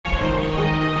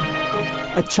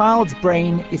A child's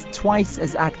brain is twice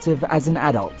as active as an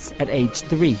adult's at age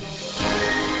 3.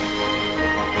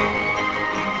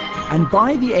 And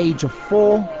by the age of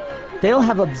 4, they'll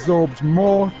have absorbed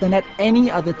more than at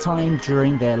any other time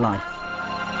during their life.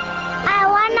 I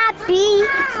want to be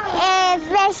a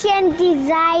fashion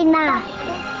designer.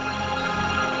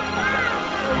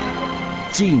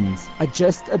 Genes are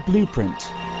just a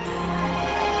blueprint.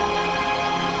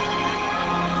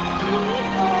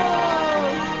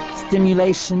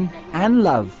 Stimulation and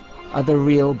love are the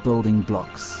real building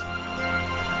blocks.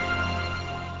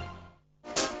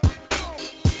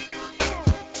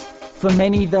 For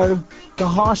many, though, the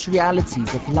harsh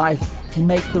realities of life can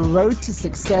make the road to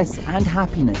success and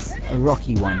happiness a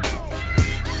rocky one.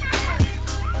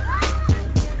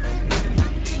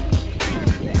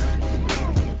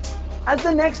 As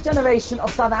the next generation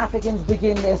of South Africans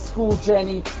begin their school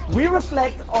journey, we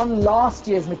reflect on last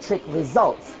year's matric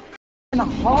results. And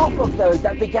half of those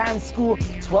that began school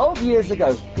 12 years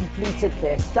ago completed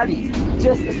their studies.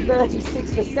 Just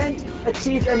 36%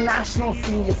 achieved a national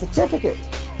senior certificate.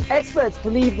 Experts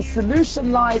believe the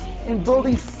solution lies in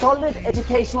building solid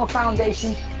educational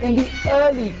foundations in the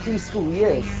early preschool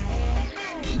years.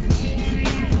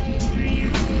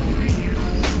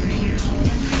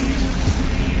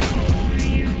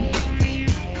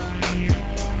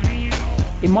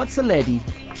 In Motsaledi,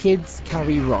 kids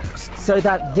carry rocks so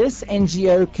that this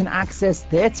NGO can access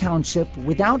their township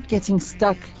without getting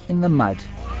stuck in the mud.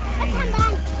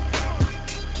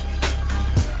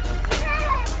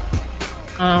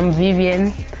 I'm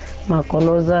Vivian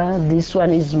Makoloza. This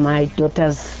one is my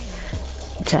daughter's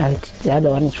child. The other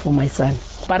one is for my son.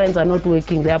 Parents are not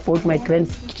working. They are both my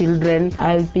grandchildren.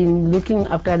 I've been looking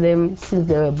after them since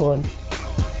they were born.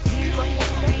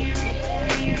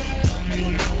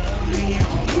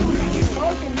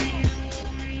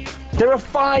 There are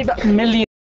 5 million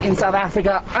in South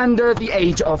Africa under the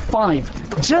age of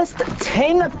 5. Just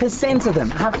 10% of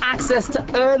them have access to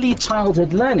early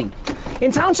childhood learning.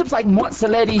 In townships like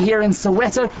Motsaledi here in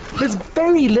Soweto, there's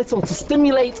very little to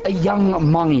stimulate a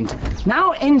young mind.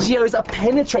 Now NGOs are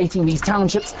penetrating these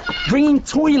townships, bringing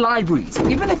toy libraries,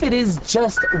 even if it is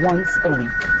just once a week.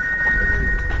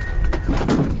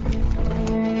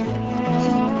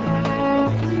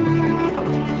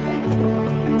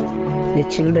 The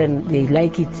children, they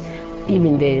like it.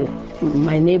 Even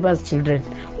my neighbor's children,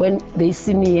 when they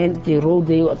see me and they roll,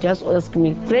 they just ask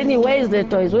me, Granny, where is the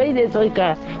toys? Where is the toy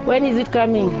car? When is it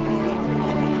coming?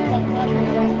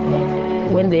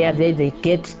 When they are there, they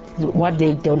get what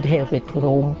they don't have at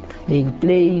home. They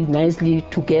play nicely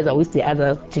together with the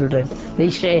other children. They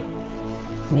share,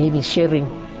 maybe sharing.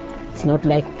 It's not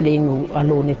like playing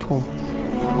alone at home.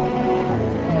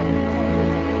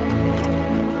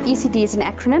 ECD is an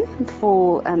acronym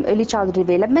for Early Childhood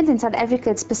Development. In South Africa,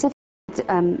 it's specific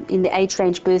in the age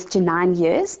range birth to 9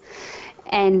 years.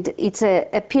 And it's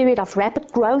a period of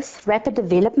rapid growth, rapid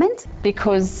development.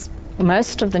 Because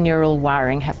most of the neural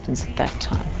wiring happens at that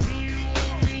time.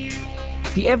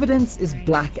 The evidence is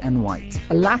black and white.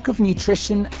 A lack of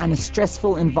nutrition and a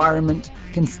stressful environment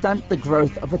can stunt the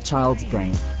growth of a child's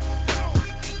brain.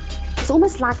 It's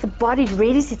almost like the body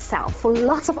readies itself for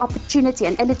lots of opportunity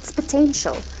and its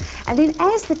potential. And then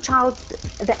as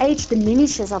the age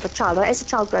diminishes of a child, or as the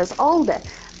child grows older,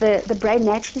 the brain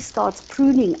naturally starts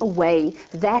pruning away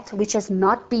that which has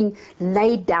not been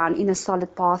laid down in a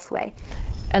solid pathway.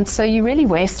 And so you're really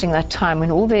wasting that time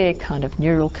when all their kind of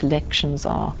neural collections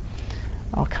are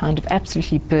kind of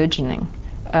absolutely burgeoning,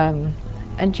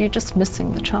 and you're just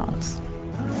missing the chance.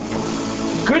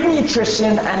 Good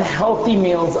nutrition and healthy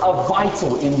meals are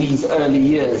vital in these early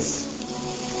years.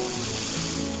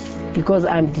 Because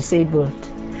I'm disabled,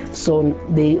 so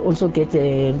they also get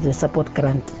the support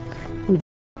grant.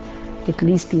 At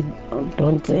least they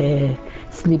don't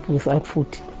sleep without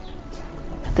food.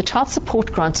 The child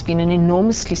support grant's been an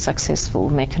enormously successful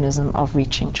mechanism of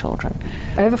reaching children.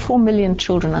 Over 4 million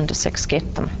children under 6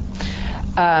 get them.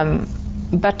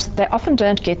 But they often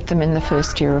don't get them in the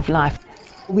first year of life.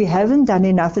 We haven't done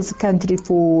enough as a country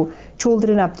for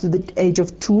children up to the age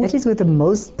of 2. That is where the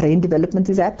most brain development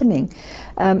is happening.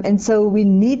 And so we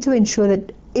need to ensure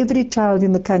that every child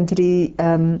in the country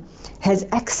has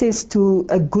access to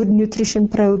a good nutrition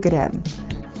program.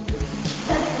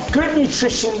 Good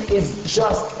nutrition is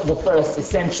just the first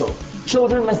essential.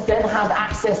 Children must then have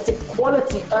access to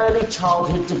quality early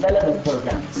childhood development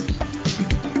programs.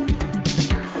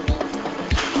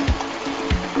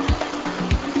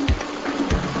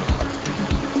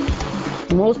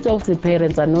 Most of the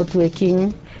parents are not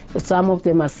working. Some of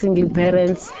them are single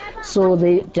parents, so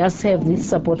they just have this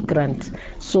support grant.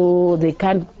 So they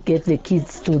can't get the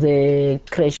kids to the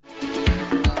creche.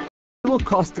 will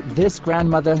cost this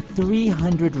grandmother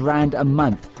 300 Rand a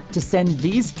month to send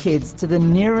these kids to the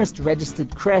nearest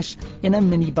registered creche in a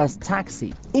minibus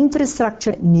taxi.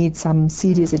 Infrastructure needs some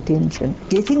serious attention.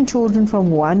 Getting children from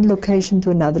one location to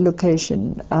another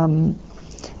location,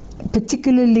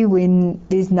 particularly when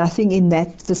there's nothing in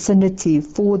that vicinity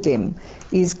for them,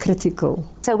 is critical.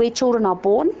 So where children are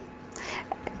born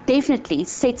definitely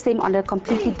sets them on a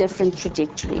completely different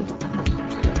trajectory.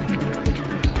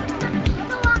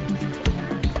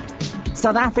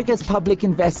 South Africa's public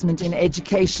investment in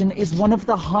education is one of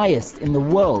the highest in the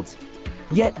world.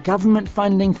 Yet government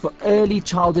funding for early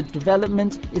childhood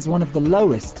development is one of the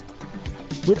lowest.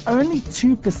 With only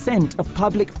 2% of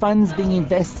public funds being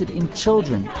invested in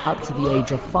children up to the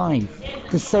age of 5,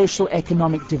 the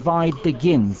social-economic divide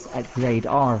begins at grade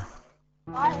R.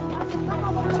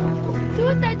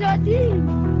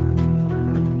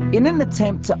 In an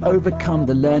attempt to overcome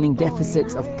the learning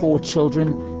deficits of poor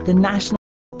children, the National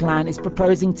Plan is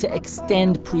proposing to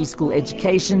extend preschool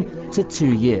education to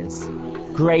 2 years.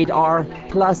 Grade R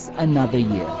plus another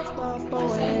year.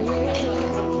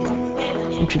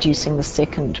 Introducing the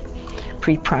second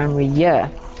pre-primary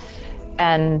year.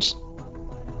 And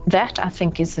that, I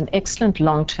think, is an excellent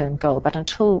long-term goal. But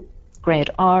until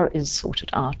grade R is sorted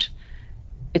out,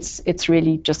 it's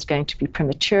really just going to be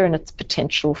premature, and its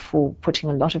potential for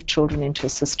putting a lot of children into a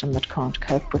system that can't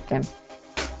cope with them.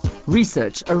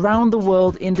 Research around the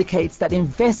world indicates that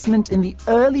investment in the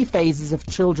early phases of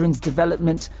children's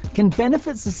development can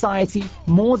benefit society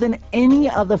more than any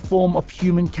other form of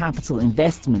human capital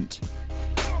investment.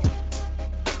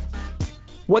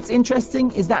 What's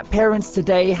interesting is that parents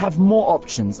today have more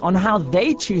options on how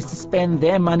they choose to spend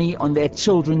their money on their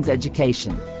children's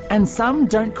education. And some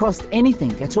don't cost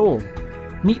anything at all.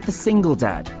 Meet the single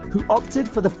dad, who opted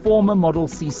for the former Model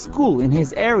C school in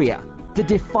his area, the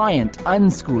defiant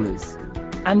unschoolers,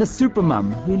 and the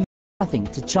supermum who leave nothing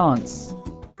to chance.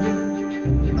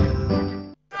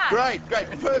 Great,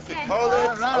 perfect. Hold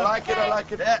it. I like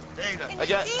it. There you go.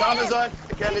 Okay, time is on.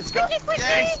 Okay, let's go.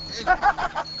 Yes.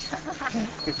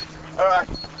 All right.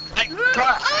 Hey,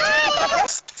 try.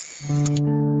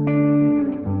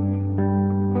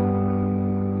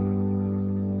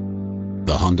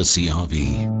 The Honda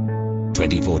CR-V,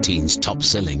 2014's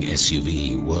top-selling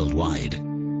SUV worldwide.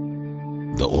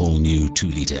 The all-new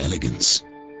 2-litre elegance,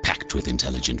 packed with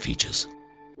intelligent features.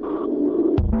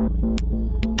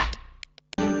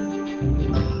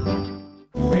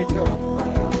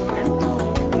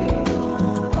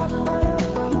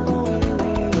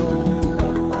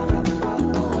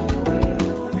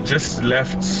 Just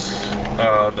left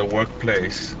the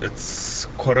workplace. It's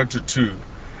 1:45.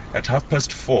 At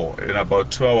 4:30, in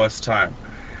about 2 hours' time,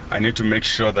 I need to make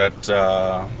sure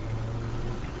that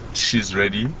she's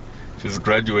ready. She's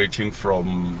graduating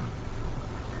from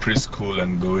preschool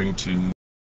and going to